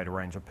to a greater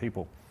range of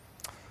people.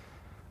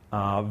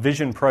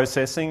 Vision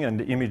processing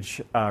and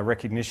image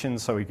recognition,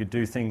 so we could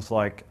do things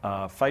like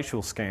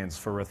facial scans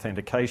for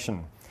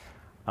authentication,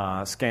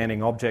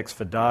 scanning objects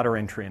for data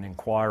entry and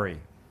inquiry,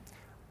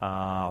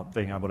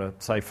 being able to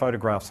say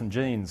photographs and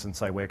genes and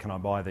say, where can I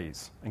buy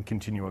these? And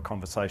continue a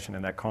conversation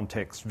in that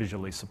context,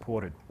 visually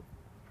supported.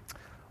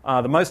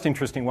 The most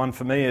interesting one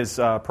for me is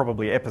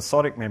probably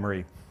episodic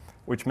memory,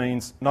 which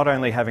means not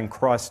only having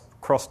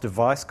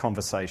cross-device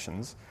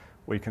conversations,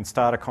 where you can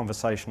start a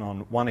conversation on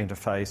one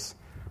interface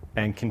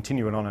and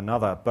continue it on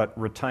another, but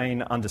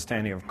retain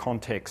understanding of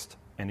context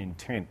and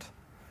intent.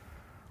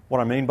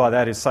 What I mean by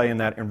that is, say in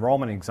that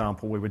enrolment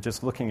example we were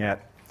just looking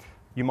at,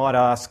 you might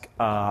ask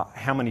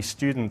how many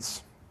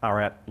students are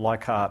at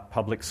Leichhardt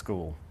Public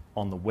School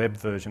on the web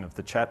version of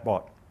the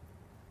chatbot.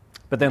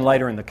 But then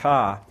later in the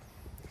car,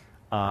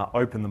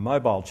 open the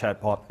mobile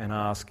chatbot and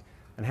ask,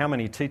 and how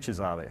many teachers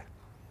are there?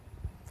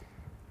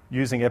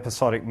 Using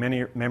episodic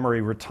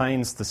memory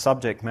retains the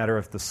subject matter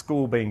of the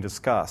school being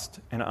discussed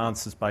and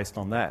answers based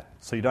on that.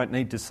 So you don't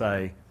need to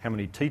say how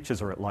many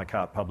teachers are at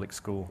Leichhardt Public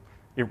School.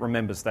 It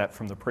remembers that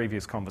from the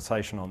previous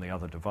conversation on the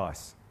other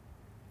device.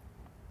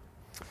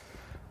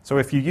 So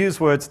if you use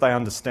words they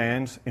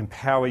understand,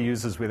 empower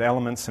users with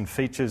elements and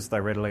features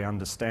they readily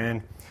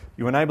understand,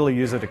 you enable a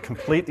user to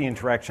complete the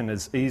interaction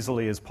as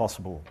easily as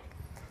possible,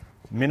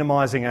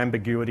 minimising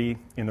ambiguity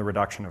in the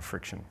reduction of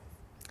friction.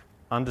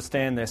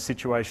 Understand their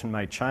situation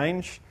may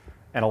change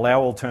and allow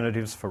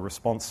alternatives for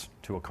response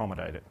to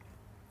accommodate it.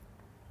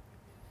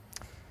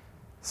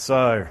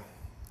 So,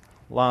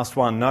 last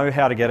one, know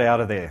how to get out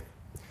of there.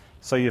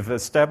 So you've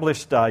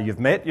established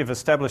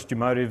your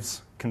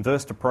motives,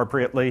 conversed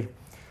appropriately.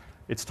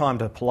 It's time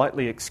to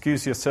politely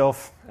excuse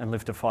yourself and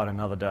live to fight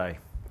another day.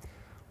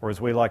 Or as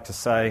we like to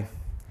say,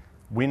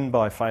 win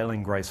by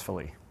failing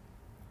gracefully.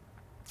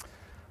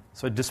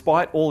 So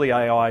despite all the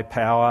AI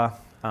power,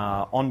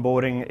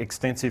 onboarding,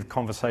 extensive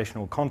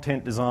conversational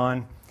content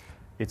design,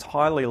 it's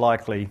highly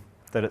likely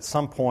that at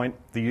some point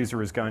the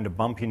user is going to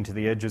bump into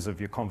the edges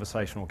of your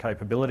conversational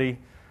capability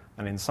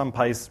and in some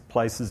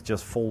places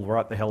just fall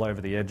right the hell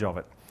over the edge of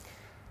it.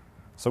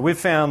 So we've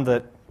found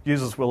that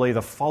users will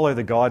either follow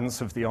the guidance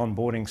of the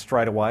onboarding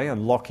straight away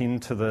and lock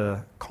into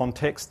the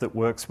context that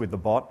works with the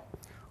bot,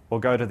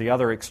 or go to the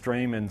other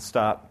extreme and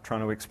start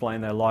trying to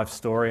explain their life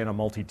story in a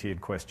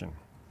multi-tiered question.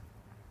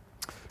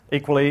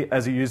 Equally,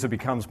 as a user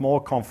becomes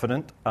more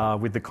confident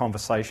with the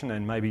conversation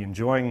and maybe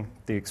enjoying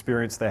the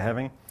experience they're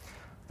having,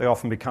 they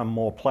often become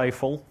more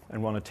playful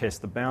and want to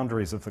test the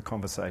boundaries of the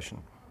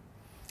conversation.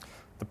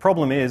 The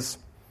problem is,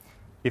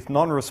 if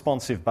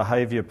non-responsive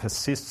behaviour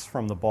persists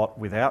from the bot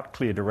without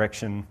clear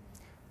direction,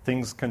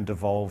 things can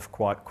devolve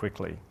quite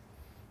quickly.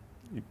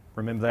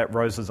 Remember that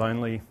Rose's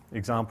Only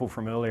example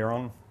from earlier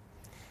on?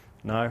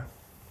 No?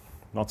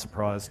 Not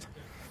surprised.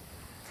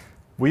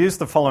 We use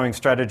the following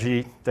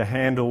strategy to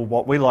handle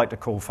what we like to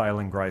call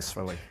failing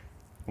gracefully.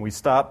 We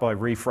start by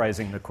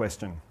rephrasing the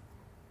question.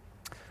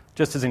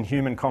 Just as in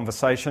human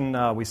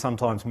conversation, we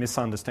sometimes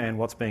misunderstand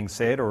what's being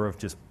said or have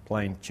just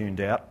plain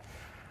tuned out.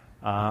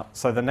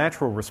 So the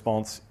natural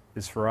response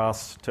is for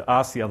us to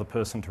ask the other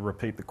person to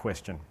repeat the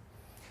question.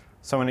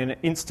 So in an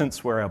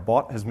instance where our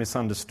bot has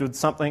misunderstood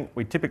something,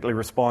 we typically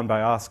respond by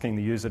asking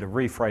the user to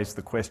rephrase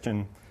the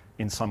question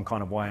in some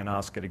kind of way and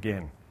ask it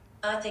again.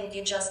 I think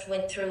you just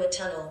went through a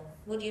tunnel.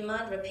 Would you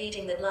mind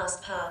repeating that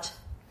last part?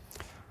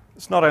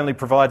 This not only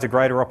provides a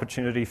greater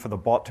opportunity for the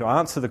bot to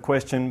answer the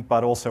question,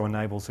 but also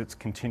enables its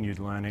continued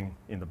learning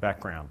in the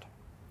background.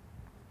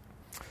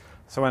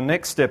 So our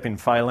next step in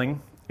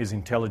failing is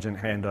intelligent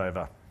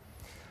handover.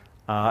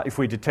 If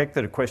we detect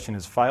that a question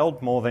has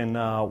failed more than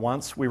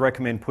once, we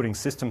recommend putting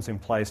systems in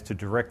place to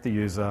direct the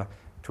user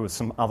to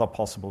some other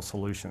possible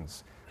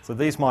solutions. So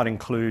these might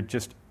include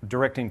just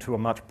directing to a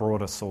much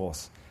broader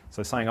source.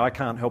 So saying, I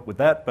can't help with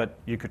that, but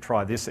you could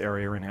try this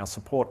area in our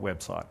support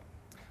website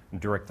and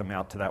direct them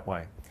out to that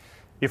way.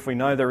 If we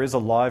know there is a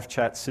live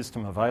chat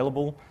system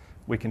available,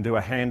 we can do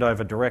a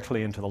handover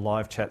directly into the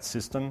live chat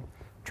system,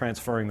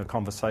 transferring the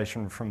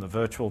conversation from the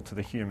virtual to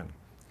the human.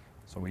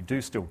 So we do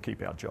still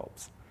keep our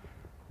jobs.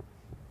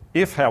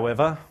 If,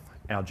 however,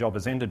 our job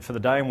has ended for the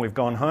day and we've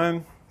gone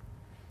home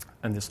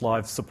and this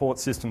live support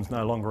system is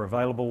no longer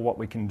available, what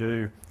we can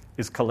do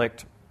is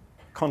collect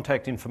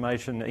contact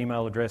information,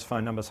 email address,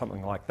 phone number,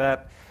 something like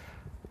that,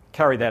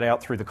 carry that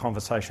out through the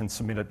conversation,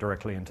 submit it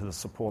directly into the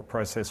support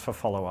process for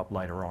follow-up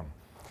later on.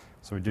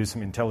 So we do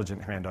some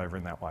intelligent handover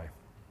in that way.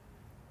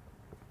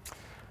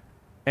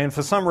 And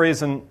for some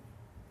reason,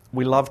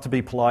 we love to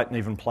be polite and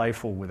even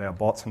playful with our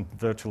bots and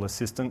virtual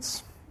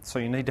assistants, so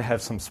you need to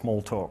have some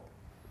small talk.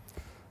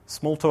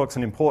 Small talk's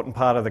an important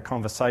part of the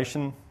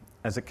conversation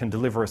as it can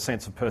deliver a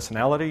sense of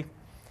personality,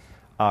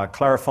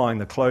 clarifying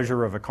the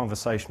closure of a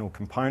conversational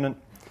component,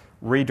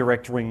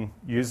 redirecting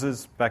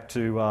users back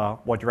to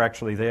what you're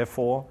actually there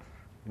for.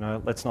 You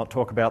know, let's not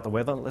talk about the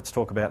weather, let's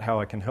talk about how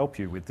I can help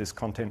you with this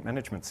content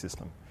management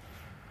system.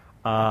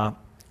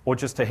 Or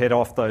just to head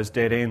off those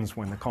dead ends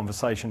when the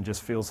conversation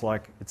just feels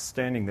like it's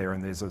standing there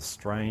and there's a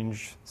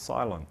strange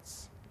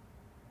silence.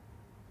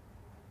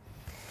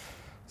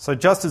 So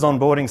just as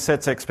onboarding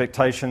sets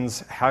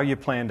expectations, how you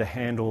plan to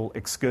handle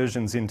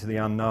excursions into the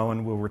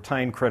unknown will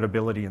retain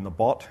credibility in the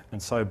bot,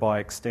 and so by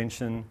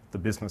extension, the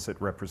business it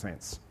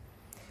represents.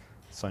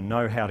 So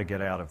know how to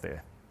get out of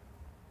there.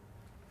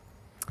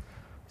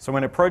 So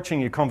when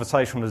approaching your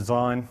conversational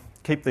design,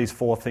 keep these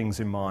 4 things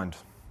in mind.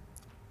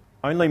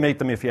 Only meet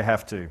them if you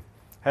have to.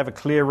 Have a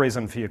clear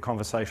reason for your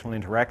conversational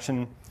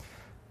interaction.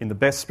 In the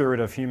best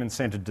spirit of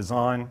human-centred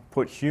design,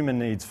 put human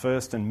needs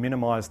first and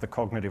minimise the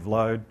cognitive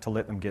load to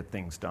let them get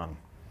things done.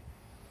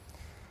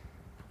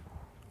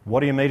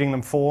 What are you meeting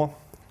them for?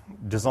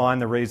 Define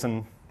the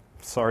reason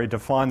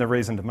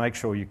to make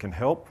sure you can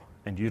help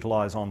and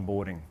utilise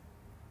onboarding.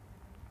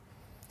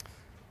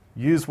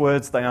 Use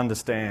words they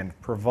understand.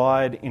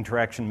 Provide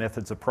interaction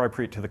methods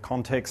appropriate to the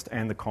context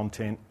and the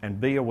content,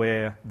 and be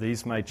aware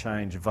these may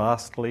change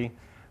vastly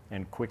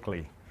and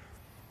quickly.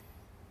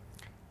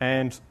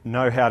 And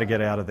know how to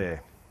get out of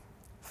there.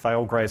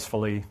 Fail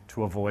gracefully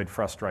to avoid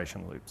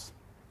frustration loops.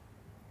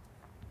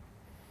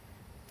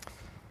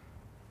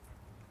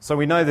 So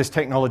we know this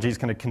technology is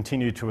going to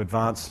continue to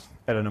advance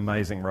at an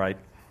amazing rate.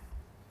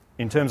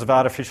 In terms of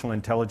artificial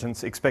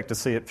intelligence, expect to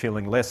see it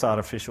feeling less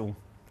artificial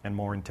and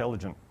more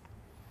intelligent.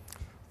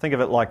 Think of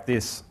it like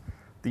this.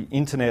 The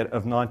internet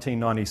of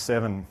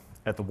 1997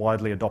 at the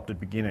widely adopted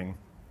beginning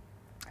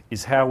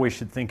is how we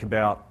should think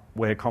about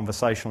where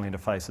conversational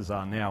interfaces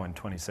are now in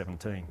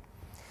 2017.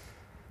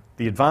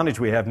 The advantage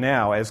we have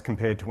now, as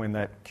compared to when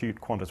that cute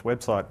Qantas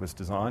website was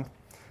designed,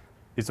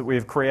 is that we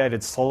have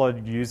created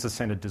solid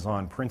user-centred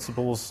design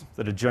principles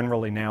that are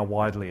generally now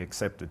widely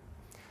accepted.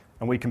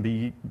 And we can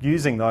be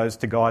using those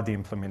to guide the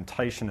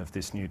implementation of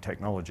this new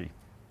technology.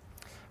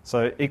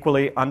 So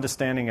equally,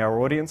 understanding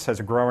our audience has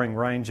a growing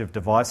range of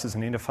devices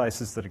and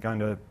interfaces that are going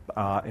to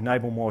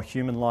enable more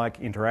human-like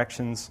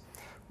interactions.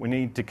 We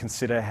need to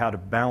consider how to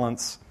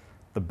balance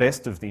the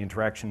best of the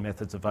interaction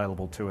methods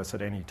available to us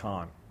at any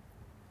time.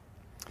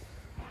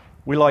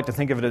 We like to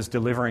think of it as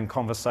delivering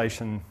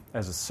conversation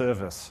as a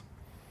service.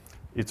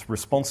 It's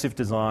responsive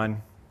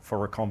design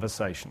for a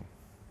conversation.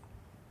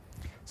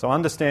 So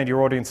understand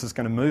your audience is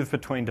going to move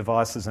between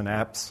devices and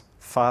apps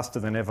faster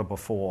than ever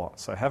before.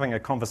 So having a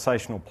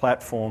conversational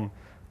platform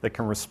that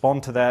can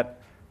respond to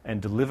that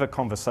and deliver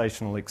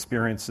conversational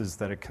experiences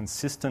that are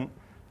consistent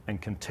and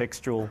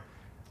contextual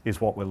is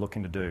what we're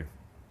looking to do.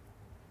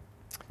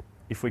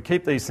 If we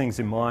keep these things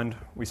in mind,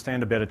 we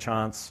stand a better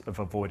chance of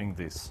avoiding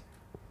this.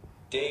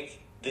 Dig,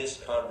 this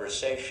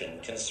conversation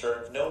can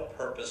serve no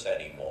purpose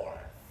anymore.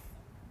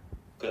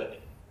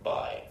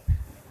 Goodbye.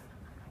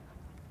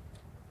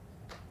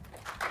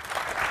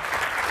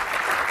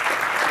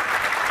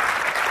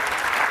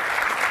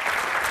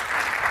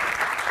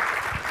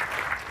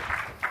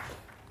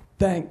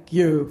 Thank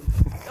you.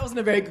 That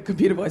wasn't a very good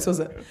computer voice, was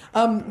it?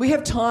 We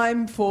have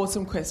time for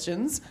some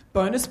questions.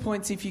 Bonus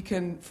points if you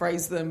can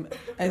phrase them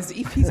as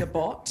if he's a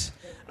bot.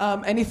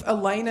 And if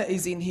Elena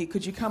is in here,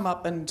 could you come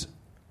up and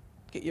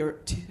get your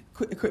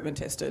equipment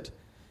tested?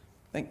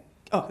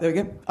 Oh, there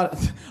we go. I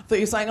thought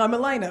you were saying I'm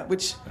Elena,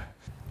 which...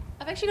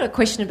 I've actually got a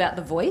question about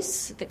the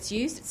voice that's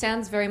used. It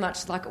sounds very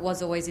much like it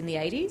was always in the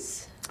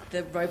 80s,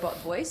 the robot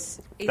voice.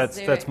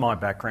 That's my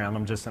background.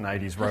 I'm just an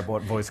 80s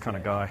robot voice kind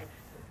of guy.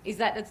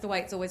 That's the way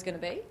it's always going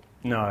to be?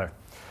 No.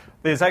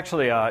 There's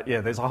actually,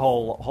 there's a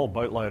whole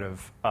boatload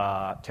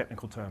of,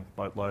 technical term,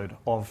 boatload,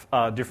 of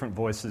different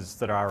voices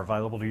that are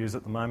available to use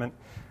at the moment.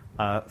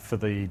 For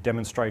the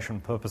demonstration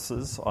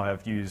purposes, I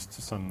have used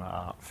some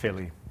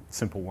fairly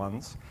simple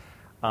ones.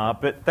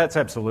 But that's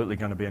absolutely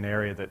going to be an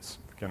area that's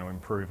going to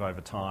improve over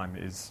time,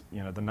 is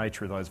the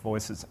nature of those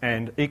voices,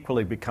 and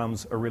equally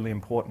becomes a really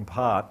important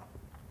part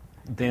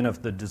then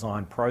of the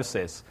design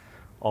process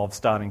of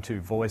starting to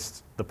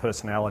voice the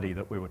personality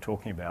that we were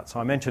talking about. So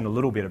I mentioned a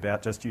little bit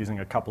about just using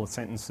a couple of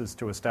sentences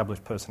to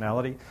establish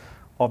personality.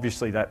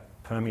 Obviously that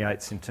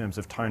permeates in terms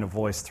of tone of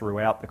voice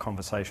throughout the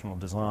conversational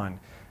design,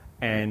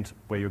 and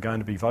where you're going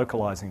to be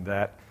vocalising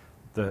that,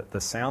 the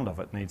sound of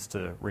it needs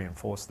to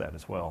reinforce that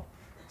as well.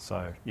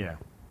 So, yeah.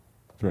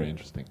 Very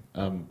interesting.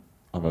 I'm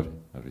over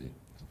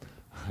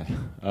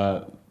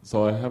here.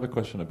 So I have a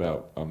question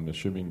about, I'm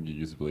assuming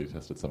you usability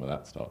tested some of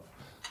that stuff.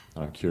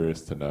 And I'm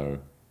curious to know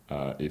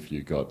if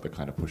you got the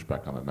kind of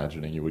pushback I'm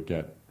imagining you would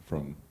get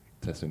from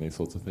testing these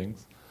sorts of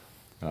things.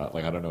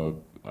 I don't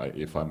know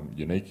if I'm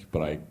unique,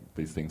 but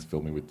these things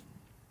fill me with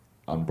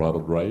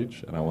unbridled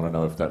rage, and I want to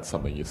know if that's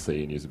something you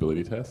see in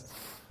usability tests.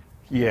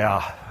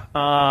 Yeah.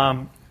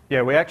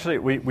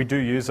 We do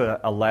use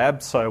a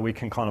lab, so we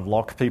can kind of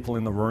lock people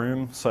in the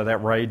room, so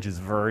that rage is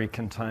very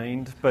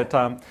contained. But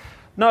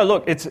no,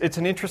 look, it's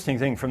an interesting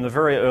thing. From the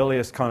very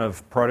earliest kind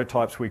of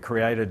prototypes we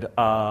created,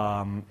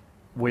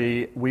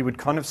 we would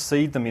kind of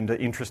seed them into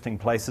interesting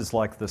places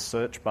like the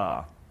search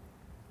bar.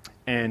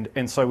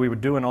 And so we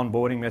would do an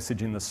onboarding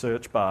message in the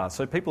search bar.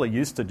 So people are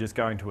used to just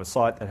going to a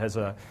site that has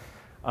a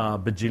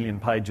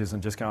bajillion pages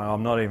and just going,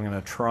 I'm not even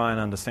going to try and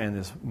understand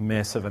this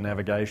mess of a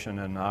navigation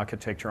and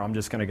architecture. I'm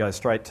just going to go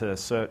straight to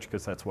search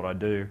because that's what I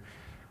do,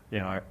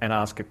 and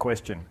ask a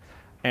question.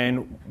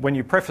 And when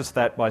you preface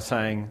that by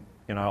saying,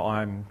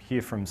 I'm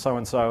here from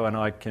so-and-so and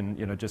I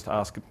can, just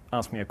ask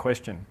me a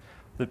question,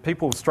 that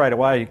people straight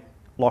away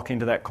lock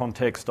into that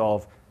context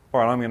of,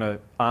 all right, I'm going to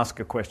ask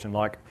a question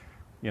like,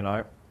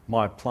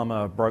 my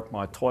plumber broke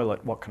my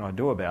toilet, what can I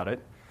do about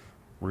it?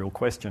 Real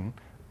question.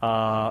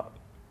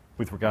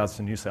 With regards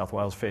to New South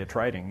Wales fair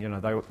trading,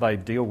 they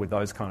deal with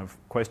those kind of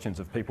questions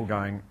of people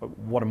going,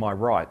 what are my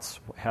rights?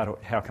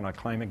 How can I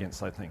claim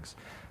against those things?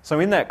 So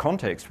in that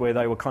context where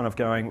they were kind of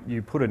going,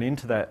 you put it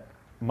into that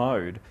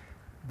mode,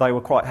 they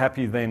were quite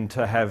happy then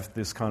to have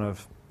this kind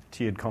of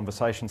tiered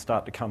conversation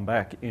start to come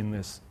back in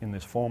this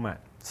format.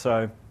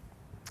 So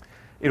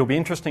it'll be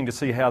interesting to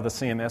see how the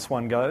CMS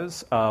one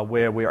goes,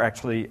 where we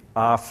actually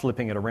are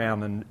flipping it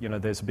around, and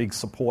there's a big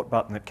support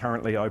button that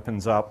currently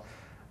opens up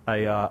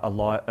a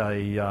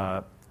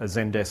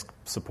Zendesk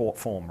support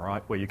form,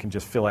 right, where you can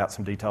just fill out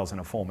some details in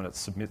a form and it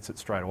submits it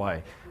straight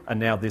away. And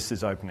now this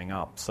is opening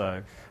up.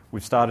 So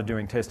we've started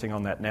doing testing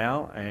on that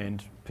now,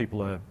 and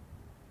people are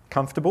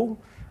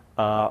comfortable.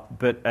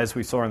 But as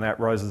we saw in that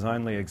Roses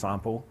Only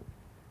example,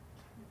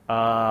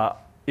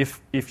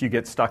 if you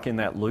get stuck in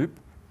that loop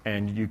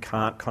and you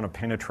can't kind of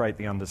penetrate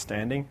the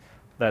understanding,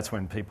 that's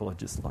when people are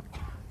just like,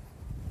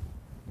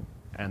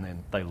 and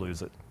then they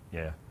lose it.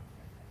 Yeah.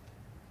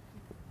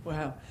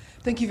 Wow.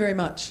 Thank you very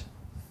much.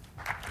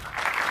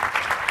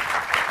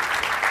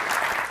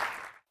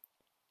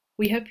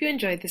 We hope you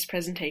enjoyed this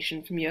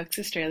presentation from UX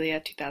Australia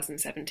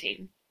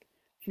 2017.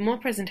 For more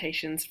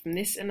presentations from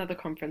this and other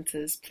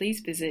conferences, please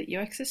visit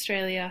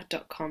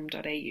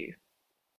uxaustralia.com.au.